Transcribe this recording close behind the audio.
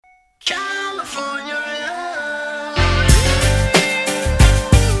What's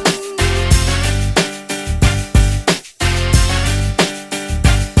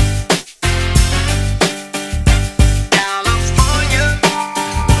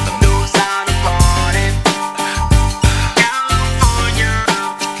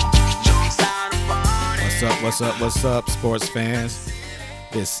up, sports fans?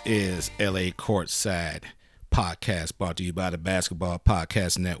 This is LA Courtside Podcast, brought to you by the Basketball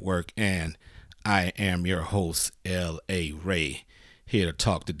Podcast Network, and I am your host, L.A. Ray, here to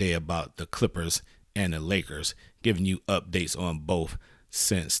talk today about the Clippers and the Lakers, giving you updates on both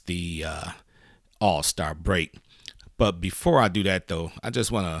since the All-Star break. But before I do that, though, I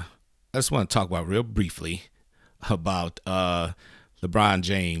just want to talk about real briefly about LeBron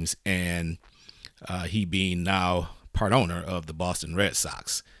James and he being now part owner of the Boston Red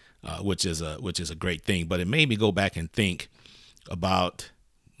Sox, which is a great thing. But it made me go back and think about,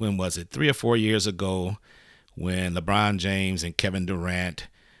 when was it, 3 or 4 years ago, when LeBron James and Kevin Durant,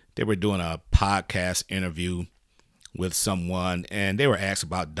 they were doing a podcast interview with someone, and they were asked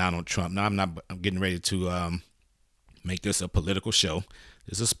about Donald Trump. Now, I'm getting ready to make this a political show.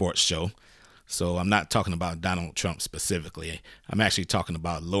 This is a sports show. So I'm not talking about Donald Trump specifically. I'm actually talking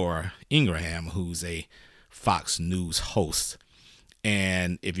about Laura Ingraham, who's a Fox News host.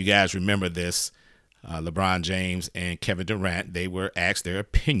 And if you guys remember this, LeBron James and Kevin Durant, they were asked their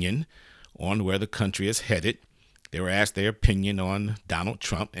opinion on where the country is headed. They were asked their opinion on Donald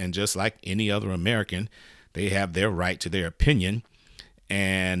Trump. And just like any other American, they have their right to their opinion.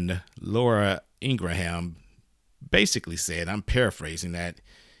 And Laura Ingraham basically said, I'm paraphrasing, that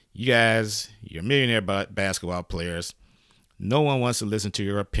you guys, you're millionaire basketball players. No one wants to listen to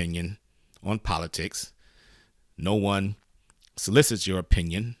your opinion on politics. No one solicits your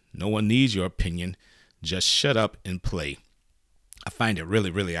opinion. No one needs your opinion. Just shut up and play. I find it really,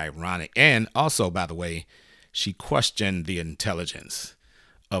 really ironic. And also, by the way, she questioned the intelligence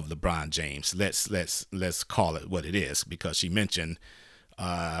of LeBron James. Let's call it what it is, because she mentioned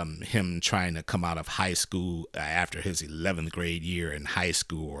him trying to come out of high school after his 11th grade year in high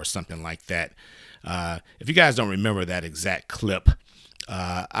school or something like that. If you guys don't remember that exact clip,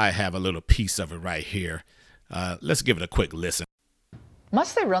 I have a little piece of it right here. Let's give it a quick listen.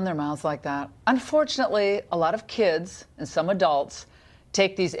 Must they run their mouths like that? Unfortunately, a lot of kids and some adults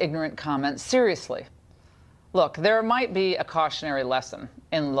take these ignorant comments seriously. Look, there might be a cautionary lesson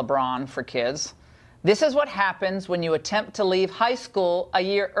in LeBron for kids. This is what happens when you attempt to leave high school a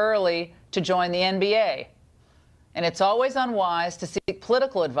year early to join the NBA. And it's always unwise to seek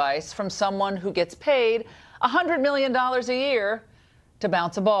political advice from someone who gets paid $100 million a year to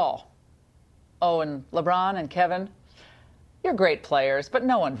bounce a ball. Oh, and LeBron and Kevin, you're great players, but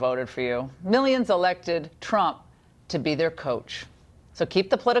no one voted for you. Millions elected Trump to be their coach. So keep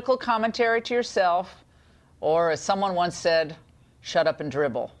the political commentary to yourself, or as someone once said, shut up and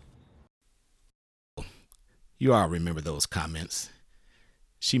dribble. You all remember those comments.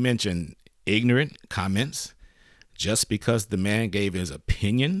 She mentioned ignorant comments just because the man gave his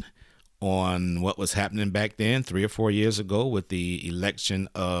opinion on what was happening back then, 3 or 4 years ago, with the election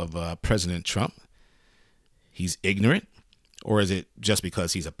of President Trump. He's ignorant? Or is it just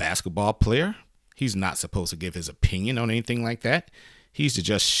because he's a basketball player? He's not supposed to give his opinion on anything like that. He's to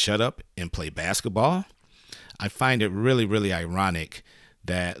just shut up and play basketball. I find it really, really ironic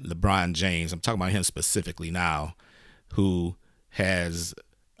that LeBron James, I'm talking about him specifically now, who has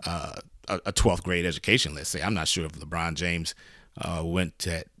a 12th grade education, let's say. I'm not sure if LeBron James went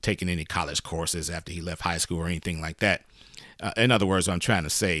to taking any college courses after he left high school or anything like that. In other words, what I'm trying to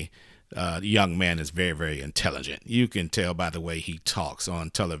say, the young man is very, very intelligent. You can tell by the way he talks on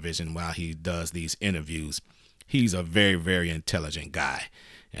television while he does these interviews. He's a very, very intelligent guy.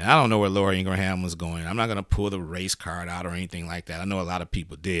 And I don't know where Laura Ingraham was going. I'm not going to pull the race card out or anything like that. I know a lot of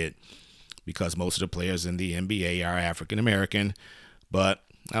people did, because most of the players in the NBA are African American. But,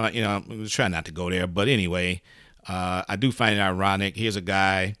 I'm trying not to go there. But anyway, I do find it ironic. Here's a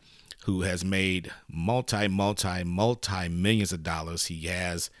guy who has made multi millions of dollars. He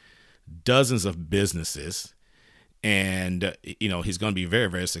has dozens of businesses. And, he's going to be very,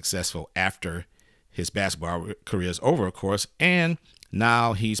 very successful after his basketball career is over, of course. And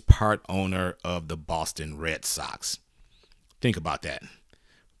now he's part owner of the Boston Red Sox. Think about that.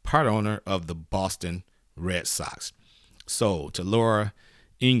 Part owner of the Boston Red Sox. So to Laura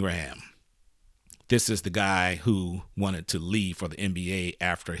Ingraham, this is the guy who wanted to leave for the NBA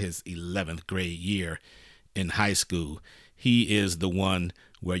after his 11th grade year in high school. He is the one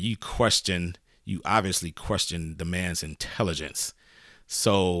where you obviously question the man's intelligence.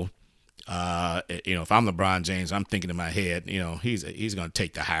 So If I'm LeBron James, I'm thinking in my head, he's going to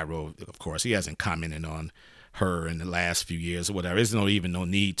take the high road. Of course, he hasn't commented on her in the last few years or whatever. There's no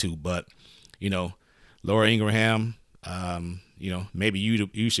need to, but Laura Ingraham, maybe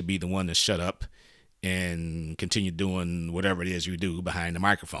you should be the one to shut up and continue doing whatever it is you do behind the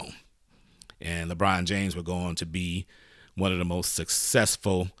microphone. And LeBron James will go on to be one of the most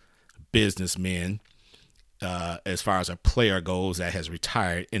successful businessmen as far as a player goes that has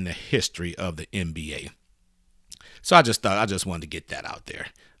retired in the history of the NBA. So I just wanted to get that out there.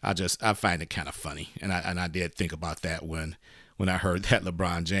 I find it kind of funny, and I did think about that when I heard that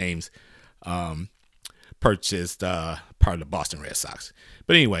LeBron James purchased part of the Boston Red Sox.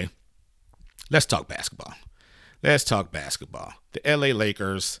 But anyway, let's talk basketball. The LA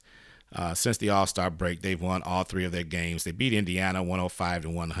Lakers, since the All-Star break, they've won all three of their games. They beat Indiana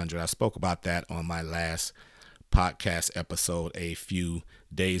 105-100. I spoke about that on my last podcast episode a few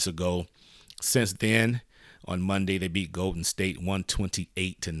days ago. Since then, on Monday, they beat Golden State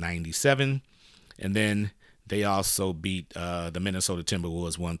 128-97. And then they also beat the Minnesota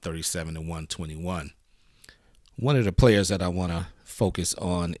Timberwolves 137-121. One of the players that I want to focus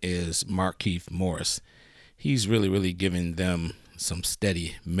on is Markieff Morris. He's really giving them some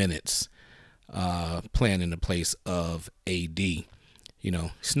steady minutes playing in the place of AD.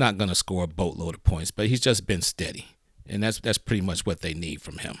 He's not going to score a boatload of points, but he's just been steady. And that's pretty much what they need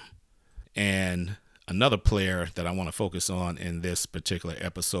from him. And another player that I want to focus on in this particular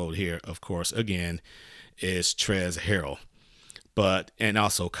episode here, of course, again, is Trez Harrell. And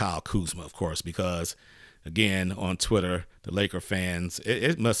also Kyle Kuzma, of course, because again, on Twitter, the Laker fans,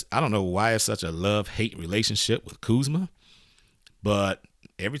 I don't know why it's such a love-hate relationship with Kuzma, but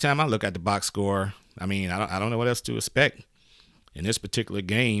every time I look at the box score, I don't know what else to expect. In this particular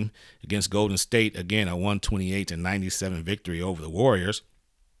game against Golden State, again, a 128-97 victory over the Warriors,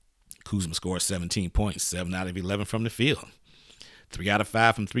 Kuzma scored 17 points, 7 out of 11 from the field, 3 out of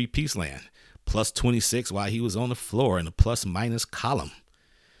 5 from three-piece land, plus 26 while he was on the floor in the plus-minus column.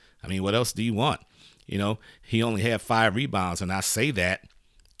 What else do you want? He only had 5 rebounds, and I say that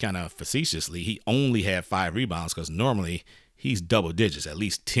kind of facetiously. He only had 5 rebounds because normally he's double digits, at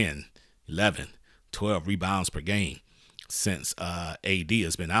least 10, 11, 12 rebounds per game since AD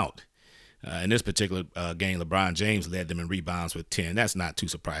has been out. In this particular game, LeBron James led them in rebounds with 10. That's not too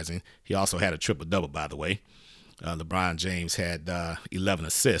surprising. He also had a triple-double, by the way. LeBron James had 11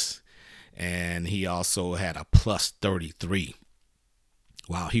 assists, and he also had a plus 33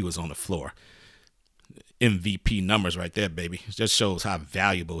 while he was on the floor. MVP numbers right there, baby. It just shows how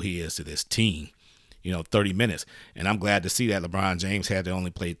valuable he is to this team. 30 minutes. And I'm glad to see that LeBron James had to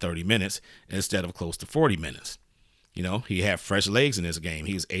only play 30 minutes instead of close to 40 minutes. He had fresh legs in this game.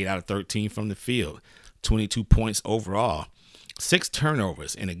 He was 8 out of 13 from the field, 22 points overall, 6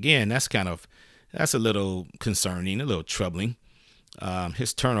 turnovers. And again, that's a little concerning, a little troubling.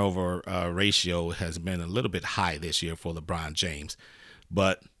 His turnover ratio has been a little bit high this year for LeBron James,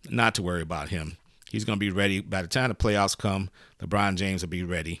 but not to worry about him. He's going to be ready. By the time the playoffs come, LeBron James will be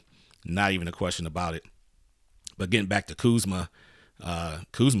ready. Not even a question about it. But getting back to Kuzma,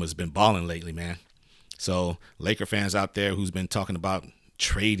 Kuzma's been balling lately, man. So Laker fans out there who's been talking about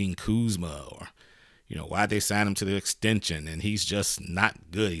trading Kuzma or, why they signed him to the extension and he's just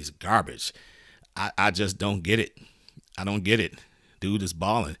not good. He's garbage. I just don't get it. I don't get it. Dude is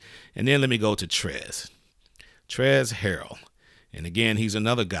balling. And then let me go to Trez Harrell. And again, he's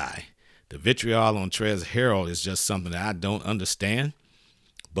another guy. The vitriol on Trez Harrell is just something that I don't understand.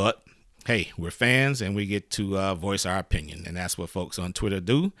 But hey, we're fans and we get to voice our opinion. And that's what folks on Twitter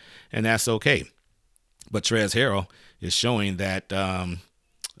do. And that's okay. But Trez Harrell is showing that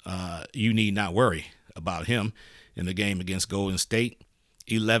you need not worry about him in the game against Golden State.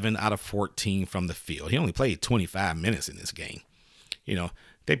 11 out of 14 from the field. He only played 25 minutes in this game.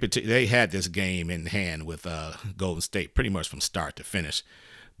 They had this game in hand with Golden State pretty much from start to finish.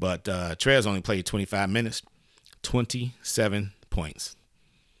 But Trez only played 25 minutes, 27 points,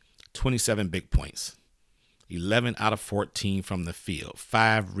 27 big points, 11 out of 14 from the field,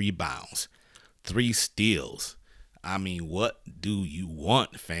 5 rebounds, 3 steals. What do you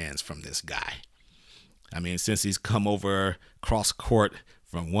want, fans, from this guy? Since he's come over cross court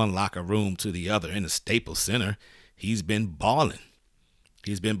from one locker room to the other in the Staples Center, he's been balling.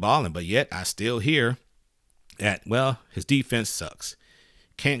 But yet I still hear that, his defense sucks.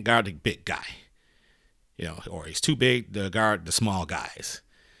 Can't guard the big guy. Or he's too big to guard the small guys.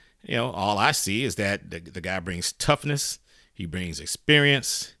 All I see is that the guy brings toughness. He brings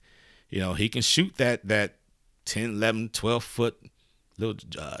experience. He can shoot that 10, 11, 12-foot little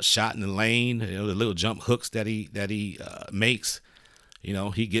shot in the lane, the little jump hooks that he makes.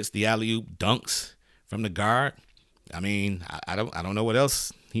 He gets the alley-oop dunks from the guard. I mean, I don't know what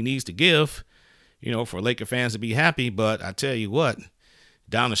else he needs to give, for Laker fans to be happy. But I tell you what,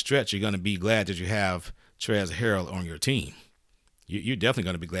 down the stretch, you're going to be glad that you have Trez Harrell on your team. You're definitely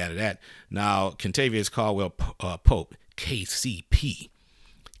going to be glad of that. Now, Kentavious Caldwell Pope, KCP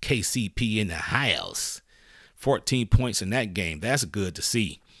in the house. 14 points in that game. That's good to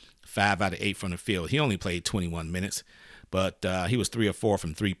see. 5 out of 8 from the field. He only played 21 minutes, but he was 3 of 4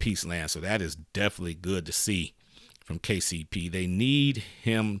 from three-piece land, so that is definitely good to see from KCP. They need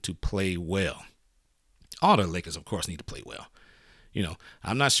him to play well. All the Lakers, of course, need to play well.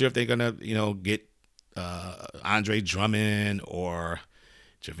 I'm not sure if they're going to, get Andre Drummond or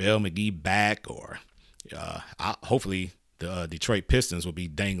JaVale McGee back, or hopefully the Detroit Pistons will be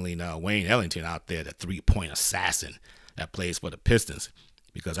dangling Wayne Ellington out there, the three-point assassin that plays for the Pistons,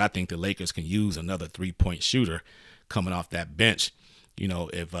 because I think the Lakers can use another three-point shooter coming off that bench.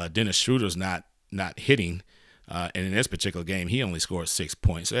 If Dennis Schroeder's not hitting, and in this particular game, he only scored 6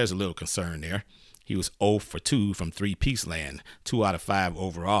 points, so there's a little concern there. He was 0 for 2 from three-piece land, 2 out of 5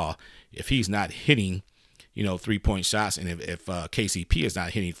 overall. If he's not hitting, three-point shots, and if KCP is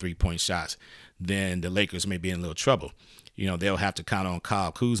not hitting three-point shots, then the Lakers may be in a little trouble. They'll have to count on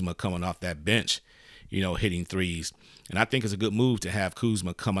Kyle Kuzma coming off that bench, hitting threes. And I think it's a good move to have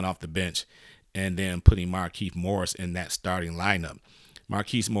Kuzma coming off the bench and then putting Markieff Morris in that starting lineup.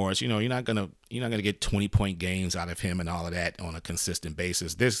 Markieff Morris, you're not gonna get 20-point games out of him and all of that on a consistent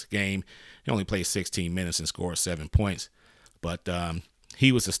basis. This game, he only played 16 minutes and scored 7 points, but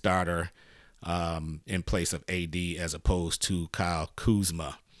he was a starter in place of AD as opposed to Kyle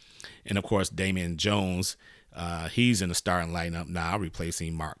Kuzma. And of course, Damian Jones, he's in the starting lineup now,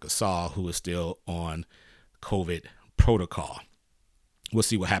 replacing Marc Gasol, who is still on COVID protocol. We'll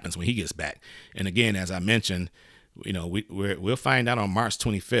see what happens when he gets back. And again, as I mentioned, we'll find out on March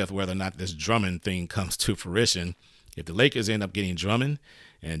 25th whether or not this Drummond thing comes to fruition. If the Lakers end up getting Drummond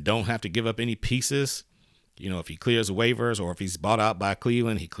and don't have to give up any pieces, if he clears waivers, or if he's bought out by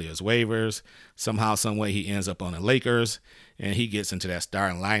Cleveland, he clears waivers. Somehow, some way he ends up on the Lakers and he gets into that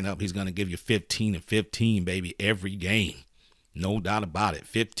starting lineup, he's going to give you 15 and 15, baby, every game. No doubt about it.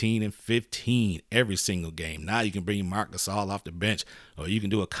 15 and 15 every single game. Now you can bring Marc Gasol off the bench, or you can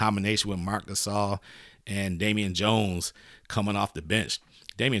do a combination with Marc Gasol and Damian Jones coming off the bench.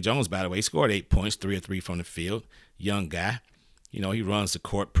 Damian Jones, by the way, scored 8 points, 3 of 3 from the field. Young guy. He runs the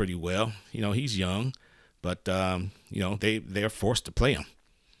court pretty well. He's young, but, they're forced to play him.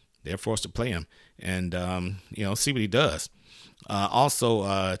 They're forced to play him and, see what he does.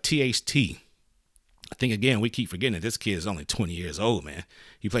 Also, THT. I think, again, we keep forgetting that this kid is only 20 years old, man.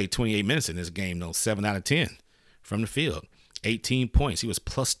 He played 28 minutes in this game, though, 7 out of 10 from the field. 18 points. He was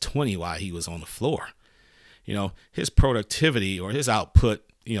plus 20 while he was on the floor. His productivity or his output,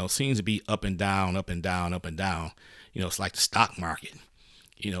 seems to be up and down, up and down, up and down. It's like the stock market.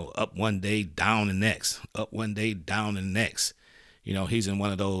 Up one day, down the next. Up one day, down the next. He's in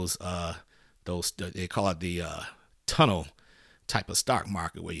one of those they call it the tunnel type of stock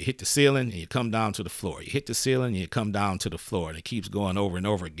market, where you hit the ceiling and you come down to the floor. You hit the ceiling and you come down to the floor, and it keeps going over and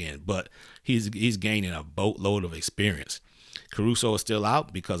over again. But he's gaining a boatload of experience. Caruso is still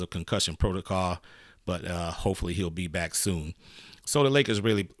out because of concussion protocol, but hopefully he'll be back soon. So the Lakers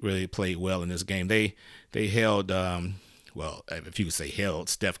really, really played well in this game. They held, if you could say held,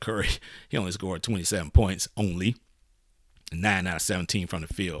 Steph Curry. He only scored 27 points only. 9 out of 17 from the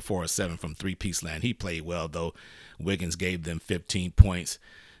field, 4 of 7 from three-piece land. He played well, though. Wiggins gave them 15 points.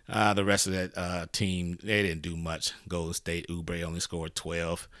 The rest of that team, they didn't do much. Golden State, Oubre only scored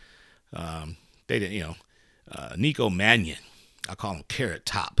 12. They didn't, Nico Mannion, I call him Carrot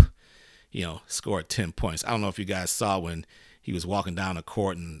Top, scored 10 points. I don't know if you guys saw when he was walking down the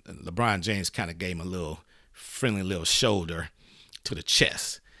court and LeBron James kind of gave him a little friendly little shoulder to the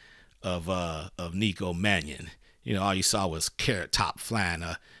chest of Nico Mannion. All you saw was Carrot Top flying,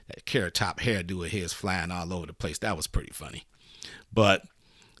 that Carrot Top hairdo of his flying all over the place. That was pretty funny. But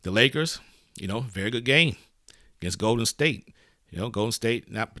the Lakers, very good game against Golden State. Golden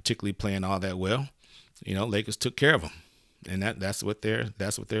State not particularly playing all that well. Lakers took care of them, and that's what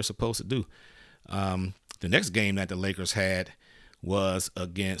they're supposed to do. The next game that the Lakers had was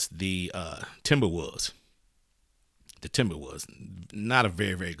against the Timberwolves. The Timberwolves, not a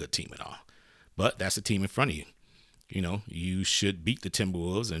very, very good team at all, but that's the team in front of you. You should beat the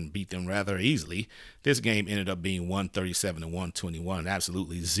Timberwolves and beat them rather easily. This game ended up being 137 to 121.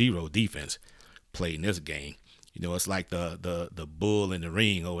 Absolutely zero defense played in this game. It's like the bull in the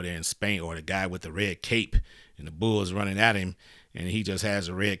ring over there in Spain, or the guy with the red cape, and the bull's running at him, and he just has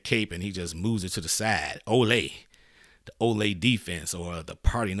a red cape and he just moves it to the side. Ole. the Olay defense or the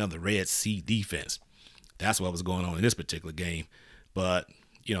partying of the Red Sea defense. That's what was going on in this particular game. But,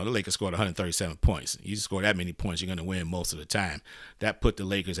 the Lakers scored 137 points. You score that many points, you're going to win most of the time. That put the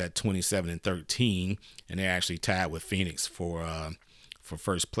Lakers at 27-13, and they're actually tied with Phoenix for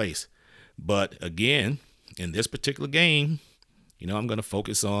first place. But again, in this particular game, I'm going to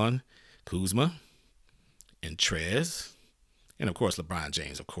focus on Kuzma and Trez, and of course LeBron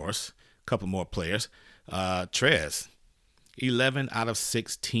James, of course. A couple more players. Trez, 11 out of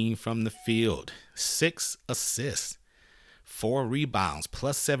 16 from the field, 6 assists, 4 rebounds,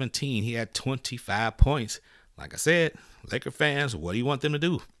 plus 17. He had 25 points. Like I said, Laker fans, what do you want them to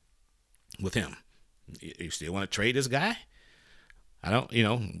do with him? You still want to trade this guy? What do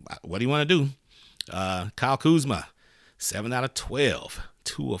you want to do? Kyle Kuzma, 7 out of 12,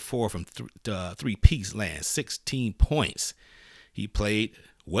 2 of 4 from three-piece land, 16 points. He played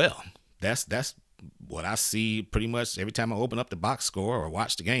well. That's what I see pretty much every time I open up the box score or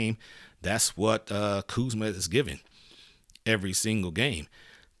watch the game. That's what Kuzma is giving every single game.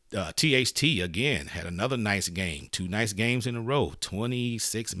 THT, again, had another nice game. 2 nice games in a row.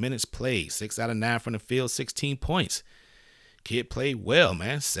 26 minutes played. 6 out of 9 from the field, 16 points. Kid played well,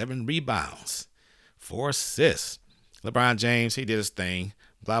 man. 7 rebounds. 4 assists. LeBron James, he did his thing.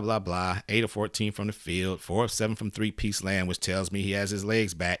 Blah, blah, blah. 8 of 14 from the field. 4 of 7 from three-piece land, which tells me he has his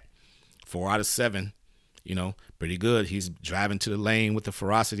legs back. 4 out of 7. Pretty good. He's driving to the lane with the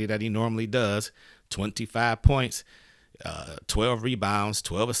ferocity that he normally does. 25 points. 12 rebounds,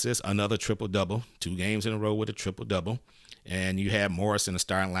 12 assists, another triple-double. 2 games in a row with a triple-double. And you had Morris in the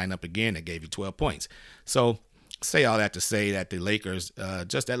starting lineup again that gave you 12 points. So say all that to say that the Lakers,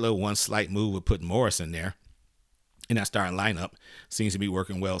 just that little one slight move with putting Morris in there in that starting lineup seems to be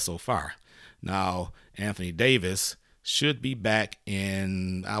working well so far. Now, Anthony Davis should be back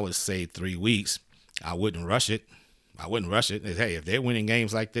in, I would say, 3 weeks. I wouldn't rush it. Hey, if they're winning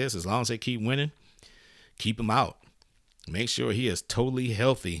games like this, as long as they keep winning, keep him out. Make sure he is totally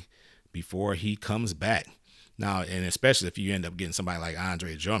healthy before he comes back. Now, and especially if you end up getting somebody like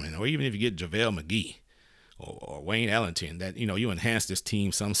Andre Drummond, or even if you get JaVale McGee or Wayne Ellington, that, you enhance this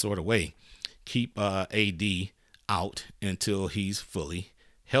team some sort of way. Keep AD out until he's fully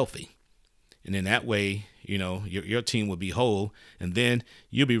healthy. And then that way, your team will be whole, and then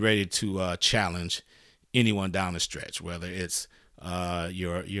you'll be ready to challenge anyone down the stretch, whether it's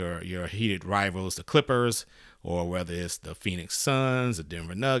your heated rivals, the Clippers, or whether it's the Phoenix Suns, the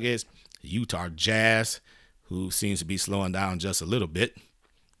Denver Nuggets, the Utah Jazz, who seems to be slowing down just a little bit.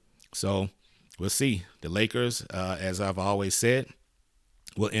 So we'll see. The Lakers, as I've always said,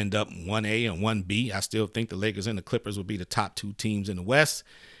 will end up 1A and 1B. I still think the Lakers and the Clippers will be the top 2 teams in the West,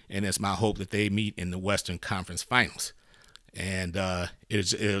 and it's my hope that they meet in the Western Conference Finals. And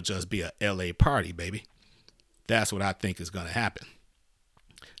it'll just be a LA party, baby. That's what I think is going to happen.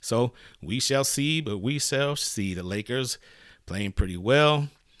 So we shall see, but we shall see. The Lakers playing pretty well.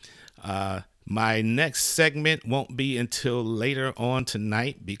 My next segment won't be until later on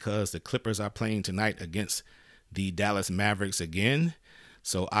tonight because the Clippers are playing tonight against the Dallas Mavericks again.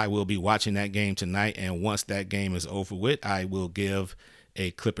 So I will be watching that game tonight, and once that game is over with, I will give a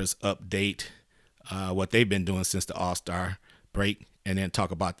Clippers update, what they've been doing since the All-Star break, and then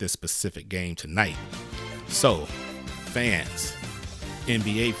talk about this specific game tonight. So, fans,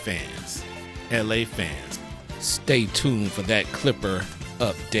 NBA fans, LA fans, stay tuned for that Clipper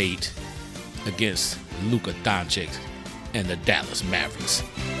update against Luka Doncic and the Dallas Mavericks.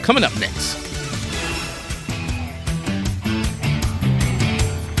 Coming up next.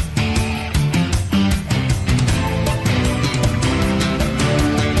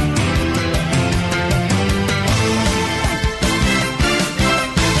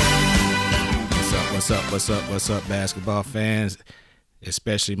 What's up, basketball fans,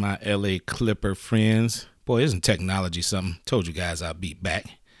 especially my LA Clipper friends. Boy, isn't technology something? Told you guys I'd be back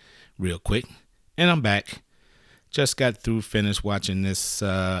real quick, and I'm back. Just got through finished watching this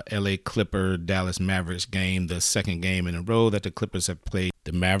LA Clipper Dallas Mavericks game, the second game in a row that the Clippers have played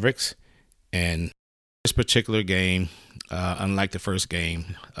the Mavericks. And this particular game, unlike the first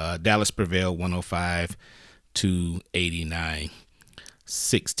game, Dallas prevailed 105-89,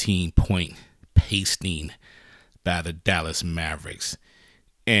 16-point pasting by the Dallas Mavericks.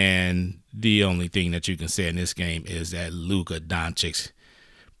 And the only thing that you can say in this game is that Luka Doncic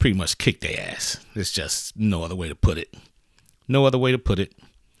pretty much kicked their ass. It's just no other way to put it. No other way to put it.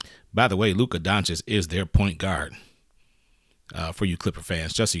 By the way, Luka Doncic is their point guard. For you Clipper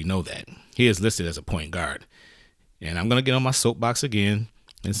fans, just so you know that. He is listed as a point guard. And I'm going to get on my soapbox again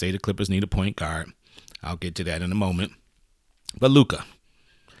and say the Clippers need a point guard. I'll get to that in a moment. But Luka,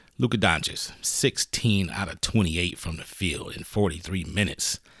 Luka Doncic, 16 out of 28 from the field in 43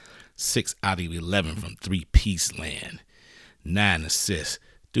 minutes. 6 out of 11 from three-piece land. 9 assists.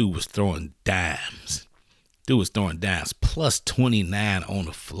 Dude was throwing dimes. Plus 29 on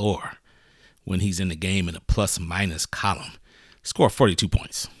the floor when he's in the game in the plus-minus column. Scored 42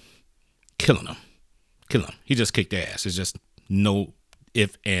 points. Killing him. He just kicked their ass. There's just no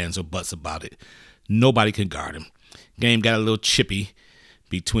ifs, ands, or buts about it. Nobody can guard him. Game got a little chippy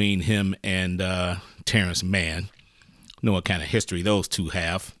between him and Terrence Mann. Know what kind of history those two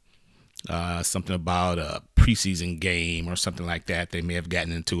have. Something about a preseason game or something like that. They may have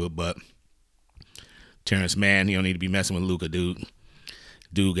gotten into it, but Terrence Mann, you don't need to be messing with Luka, dude.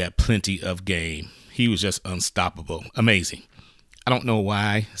 Dude got plenty of game. He was just unstoppable. Amazing. I don't know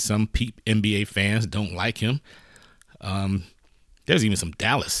why some NBA fans don't like him. There's even some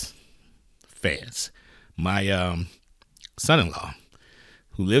Dallas fans. My son-in-law,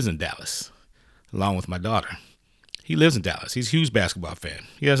 who lives in Dallas, along with my daughter, he lives in Dallas. He's a huge basketball fan.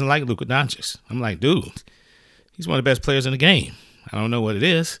 He doesn't like Luka Doncic. I'm like, dude, he's one of the best players in the game. I don't know what it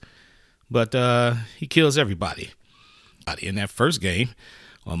is, but he kills everybody. In that first game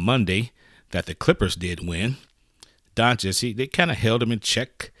on Monday that the Clippers did win, Doncic, they kind of held him in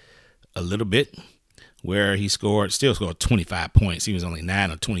check a little bit, where he still scored 25 points. He was only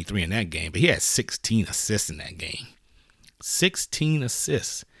 9 of 23 in that game, but he had 16 assists in that game. 16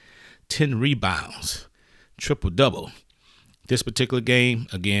 assists, 10 rebounds, triple-double. This particular game,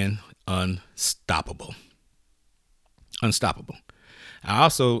 again, unstoppable. I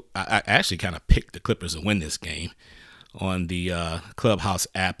actually kind of picked the Clippers to win this game on the Clubhouse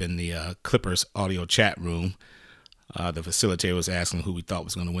app in the Clippers audio chat room. The facilitator was asking who we thought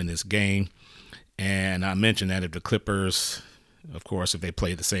was going to win this game. And I mentioned that if the Clippers, of course, if they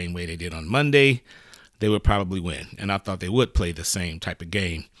played the same way they did on Monday, they would probably win. And I thought they would play the same type of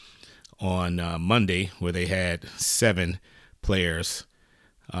game on Monday, where they had 7 players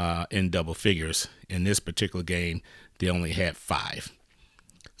in double figures. In this particular game, they only had 5.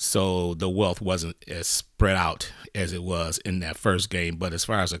 So the wealth wasn't as spread out as it was in that first game. But as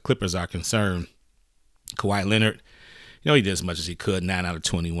far as the Clippers are concerned, Kawhi Leonard, he did as much as he could, 9 out of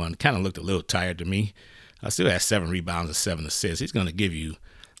 21. Kind of looked a little tired to me. Still had 7 rebounds and 7 assists. He's going to give you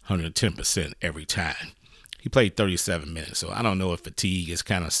 110% every time. He played 37 minutes, so I don't know if fatigue is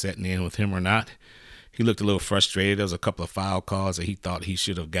kind of setting in with him or not. He looked a little frustrated. There was a couple of foul calls that he thought he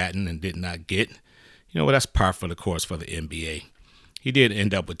should have gotten and did not get. Well, that's par for the course for the NBA. He did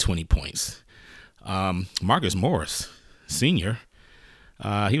end up with 20 points. Marcus Morris, senior,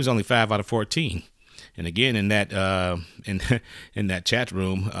 he was only 5 out of 14. And again, in that in that chat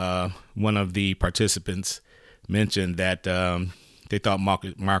room, one of the participants mentioned that they thought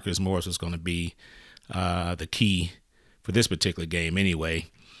Marcus Morris was going to be the key for this particular game anyway,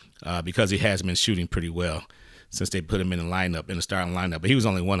 because he has been shooting pretty well since they put him in the starting lineup. But he was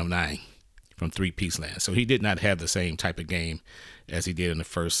only 1 of 9 from three-piece land, so he did not have the same type of game as he did in the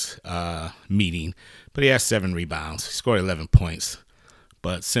first meeting. But he had 7 rebounds, he scored 11 points,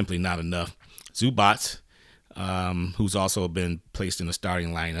 but simply not enough. Zubac, who's also been placed in the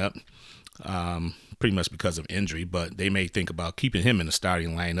starting lineup, pretty much because of injury, but they may think about keeping him in the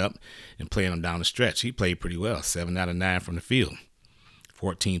starting lineup and playing him down the stretch. He played pretty well, 7 out of 9 from the field,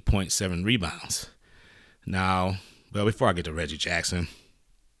 14.7 rebounds. Now, before I get to Reggie Jackson,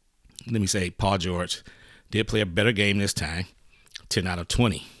 let me say Paul George did play a better game this time, 10 out of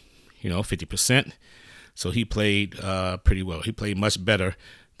 20, 50%. So he played pretty well. He played much better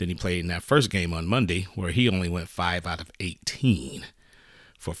than he played in that first game on Monday, where he only went 5 out of 18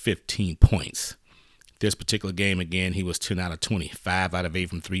 for 15 points. This particular game, again, he was 10 out of 20, 5 out of 8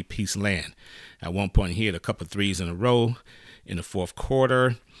 from three-piece land. At one point, he had a couple of threes in a row in the fourth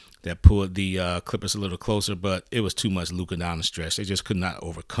quarter that pulled the Clippers a little closer, but it was too much Luka down the stretch. They just could not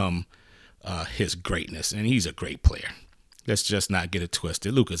overcome his greatness, and he's a great player. Let's just not get it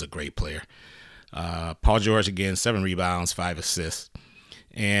twisted. Luka's a great player. Paul George, again, 7 rebounds, 5 assists.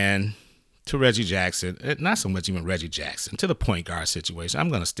 And to Reggie Jackson, not so much even Reggie Jackson, to the point guard situation. I'm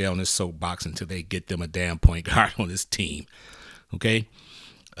going to stay on this soapbox until they get them a damn point guard on this team. Okay?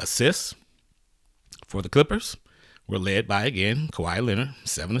 Assists for the Clippers were led by, again, Kawhi Leonard,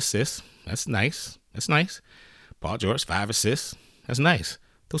 7 assists. That's nice. Paul George, 5 assists. That's nice.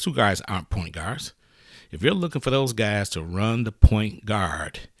 Those 2 guys aren't point guards. If you're looking for those guys to run the point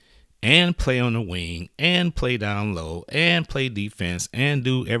guard and play on the wing and play down low and play defense and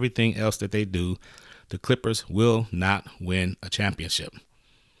do everything else that they do, the Clippers will not win a championship.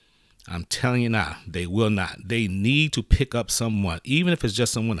 I'm telling you now, they will not. They need to pick up someone, even if it's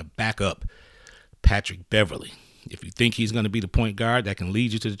just someone to back up Patrick Beverley. If you think he's going to be the point guard that can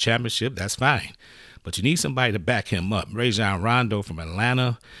lead you to the championship, that's fine. But you need somebody to back him up. Rajon Rondo from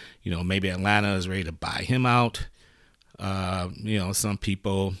Atlanta, maybe Atlanta is ready to buy him out. Some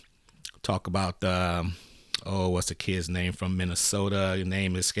people talk about, what's the kid's name from Minnesota? His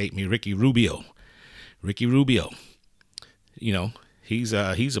name escaped me. Ricky Rubio. He's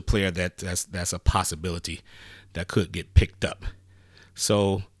a player that's a possibility that could get picked up.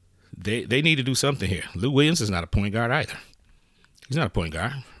 So they need to do something here. Lou Williams is not a point guard either. He's not a point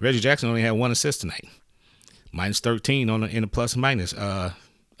guard. Reggie Jackson only had 1 assist tonight. Minus 13 in the plus minus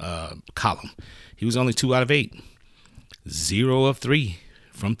column. He was only 2 out of 8. 0 of 3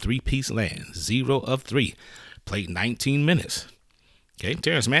 from three-piece land. 0 of 3. Played 19 minutes. Okay,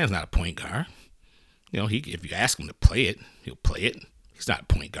 Terrence Mann's not a point guard. If you ask him to play it, he'll play it. He's not a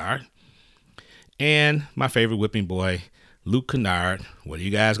point guard. And my favorite whipping boy, Luke Kennard. What are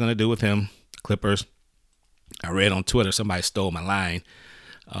you guys going to do with him? Clippers. I read on Twitter, somebody stole my line.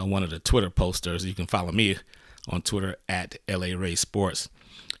 One of the Twitter posters. You can follow me on Twitter at LA Ray Sports.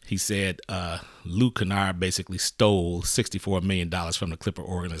 He said Luke Kennard basically stole $64 million from the Clipper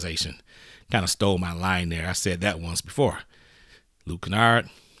organization. Kind of stole my line there. I said that once before. Luke Kennard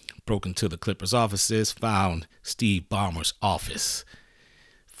broke into the Clippers offices, found Steve Ballmer's office,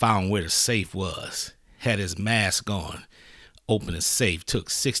 found where the safe was, had his mask on, opened the safe, took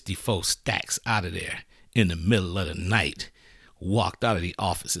 64 stacks out of there in the middle of the night, walked out of the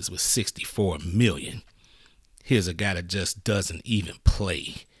offices with $64 million. Here's a guy that just doesn't even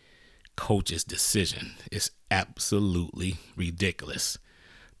play. Coach's decision is absolutely ridiculous.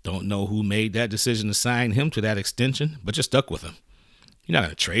 Don't know who made that decision to sign him to that extension, but you're stuck with him. You're not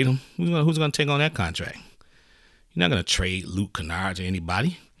going to trade him. Who's going to take on that contract? You're not going to trade Luke Kennard to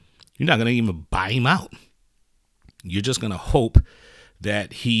anybody. You're not going to even buy him out. You're just going to hope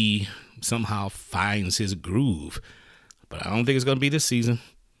that he somehow finds his groove. But I don't think it's going to be this season.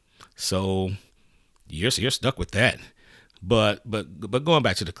 So you're stuck with that. But going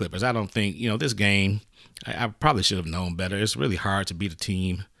back to the Clippers, I don't think, this game, I probably should have known better. It's really hard to beat a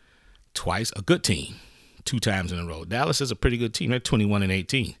team twice, a good team, 2 times in a row. Dallas is a pretty good team. They're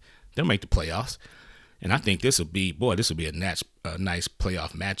 21-18. They'll make the playoffs. And I think this will be a nice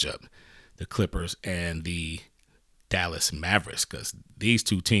playoff matchup, the Clippers and the Dallas Mavericks, because these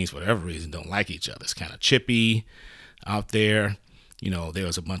two teams, for whatever reason, don't like each other. It's kind of chippy out there. There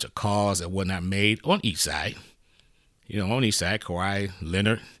was a bunch of calls that were not made on each side. On each side, Kawhi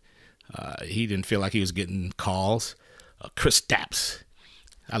Leonard, he didn't feel like he was getting calls. Kristaps,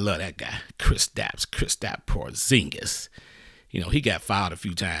 I love that guy. Kristaps Porzingis. He got fouled a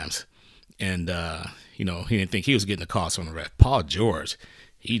few times. And, he didn't think he was getting the calls from the ref. Paul George,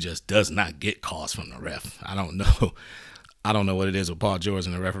 he just does not get calls from the ref. I don't know what it is with Paul George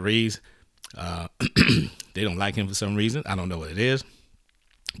and the referees. They don't like him for some reason. I don't know what it is.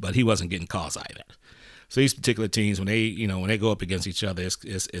 But he wasn't getting calls either. So these particular teams, when they go up against each other,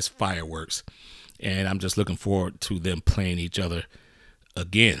 it's fireworks. And I'm just looking forward to them playing each other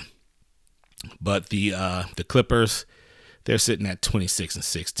again. But the Clippers, they're sitting at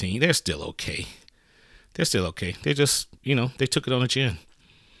 26-16. They're still okay. They just, they took it on the chin.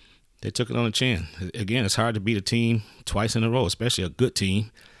 Again, it's hard to beat a team twice in a row, especially a good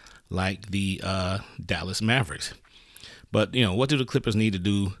team like the Dallas Mavericks. But, what do the Clippers need to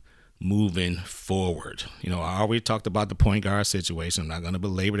do moving forward? I already talked about the point guard situation. I'm not going to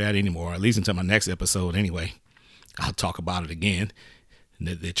belabor that anymore, at least until my next episode anyway. I'll talk about it again.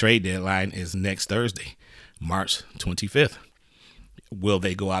 The trade deadline is next Thursday, March 25th. Will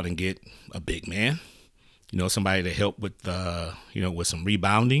they go out and get a big man? Somebody to help with, with some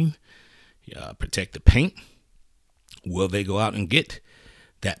rebounding, protect the paint? Will they go out and get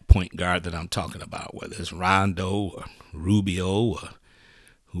that point guard that I'm talking about, whether it's Rondo or Rubio or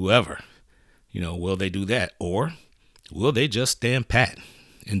whoever? Will they do that? Or will they just stand pat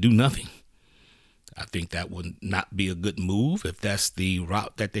and do nothing? I think that would not be a good move if that's the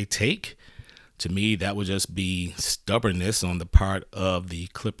route that they take. To me, that would just be stubbornness on the part of the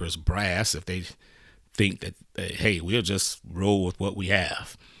Clippers brass if they think that, hey, we'll just roll with what we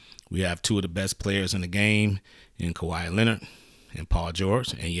have. We have 2 of the best players in the game in Kawhi Leonard and Paul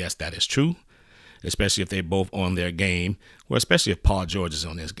George. And yes, that is true, especially if they're both on their game, or especially if Paul George is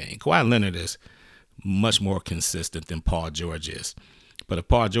on his game. Kawhi Leonard is much more consistent than Paul George is. But if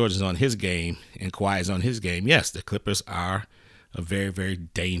Paul George is on his game and Kawhi is on his game, yes, the Clippers are a very, very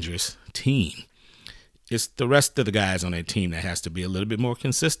dangerous team. It's the rest of the guys on their team that has to be a little bit more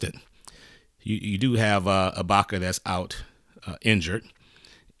consistent. You do have Ibaka that's out injured,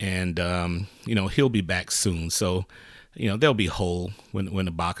 and he'll be back soon. So they'll be whole when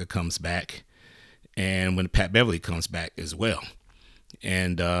Ibaka comes back. and when Pat Beverly comes back as well.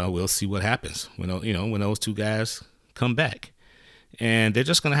 And we'll see what happens when those two guys come back. And they're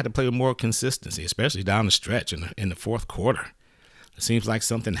just going to have to play with more consistency, especially down the stretch in the fourth quarter. It seems like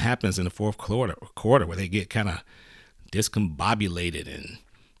something happens in the fourth quarter where they get kind of discombobulated, and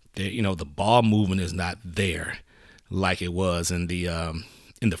the ball movement is not there like it was in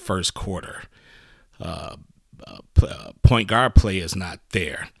the first quarter. Point guard play is not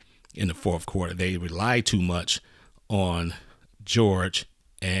there in the fourth quarter. They rely too much on George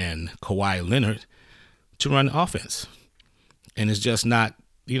and Kawhi Leonard to run the offense. And it's just not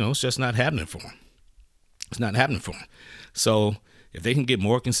happening for them. It's not happening for them. So if they can get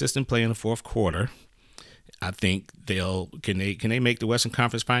more consistent play in the fourth quarter, I think can they make the Western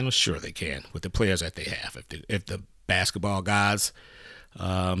Conference Finals? Sure they can, with the players that they have. If the basketball gods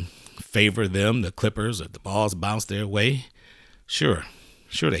favor them, the Clippers, if the balls bounce their way, sure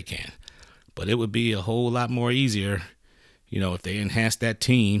they can. But it would be a whole lot more easier, if they enhance that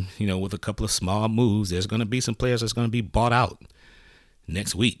team, with a couple of small moves. There's going to be some players that's going to be bought out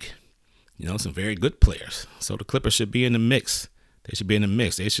next week. Some very good players. So the Clippers should be in the mix. They should be in the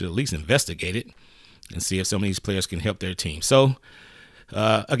mix. They should at least investigate it and see if some of these players can help their team. So,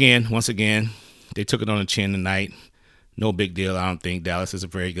 once again, they took it on the chin tonight. No big deal, I don't think. Dallas is a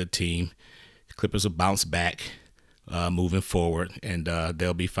very good team. The Clippers will bounce back moving forward, and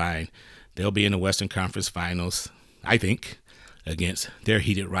they'll be fine. They'll be in the Western Conference Finals, I think, against their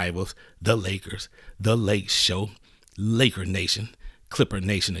heated rivals, the Lakers, the Lake Show, Laker Nation, Clipper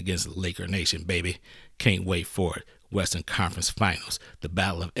Nation against Laker Nation, baby. Can't wait for it. Western Conference Finals, the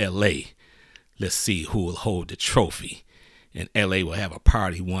Battle of L.A. Let's see who will hold the trophy. And L.A. will have a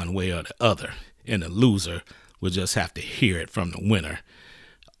party one way or the other. And the loser will just have to hear it from the winner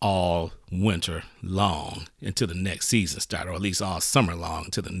all winter long until the next season starts, or at least all summer long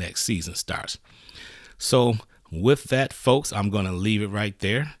until the next season starts. So with that, folks, I'm going to leave it right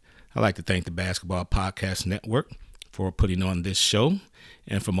there. I'd like to thank the Basketball Podcast Network for putting on this show.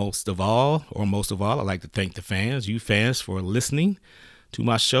 And for most of all, I'd like to thank the fans, you fans, for listening to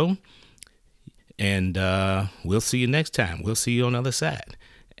my show. And we'll see you next time. We'll see you on the other side.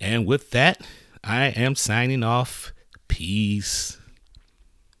 And with that, I am signing off. Peace.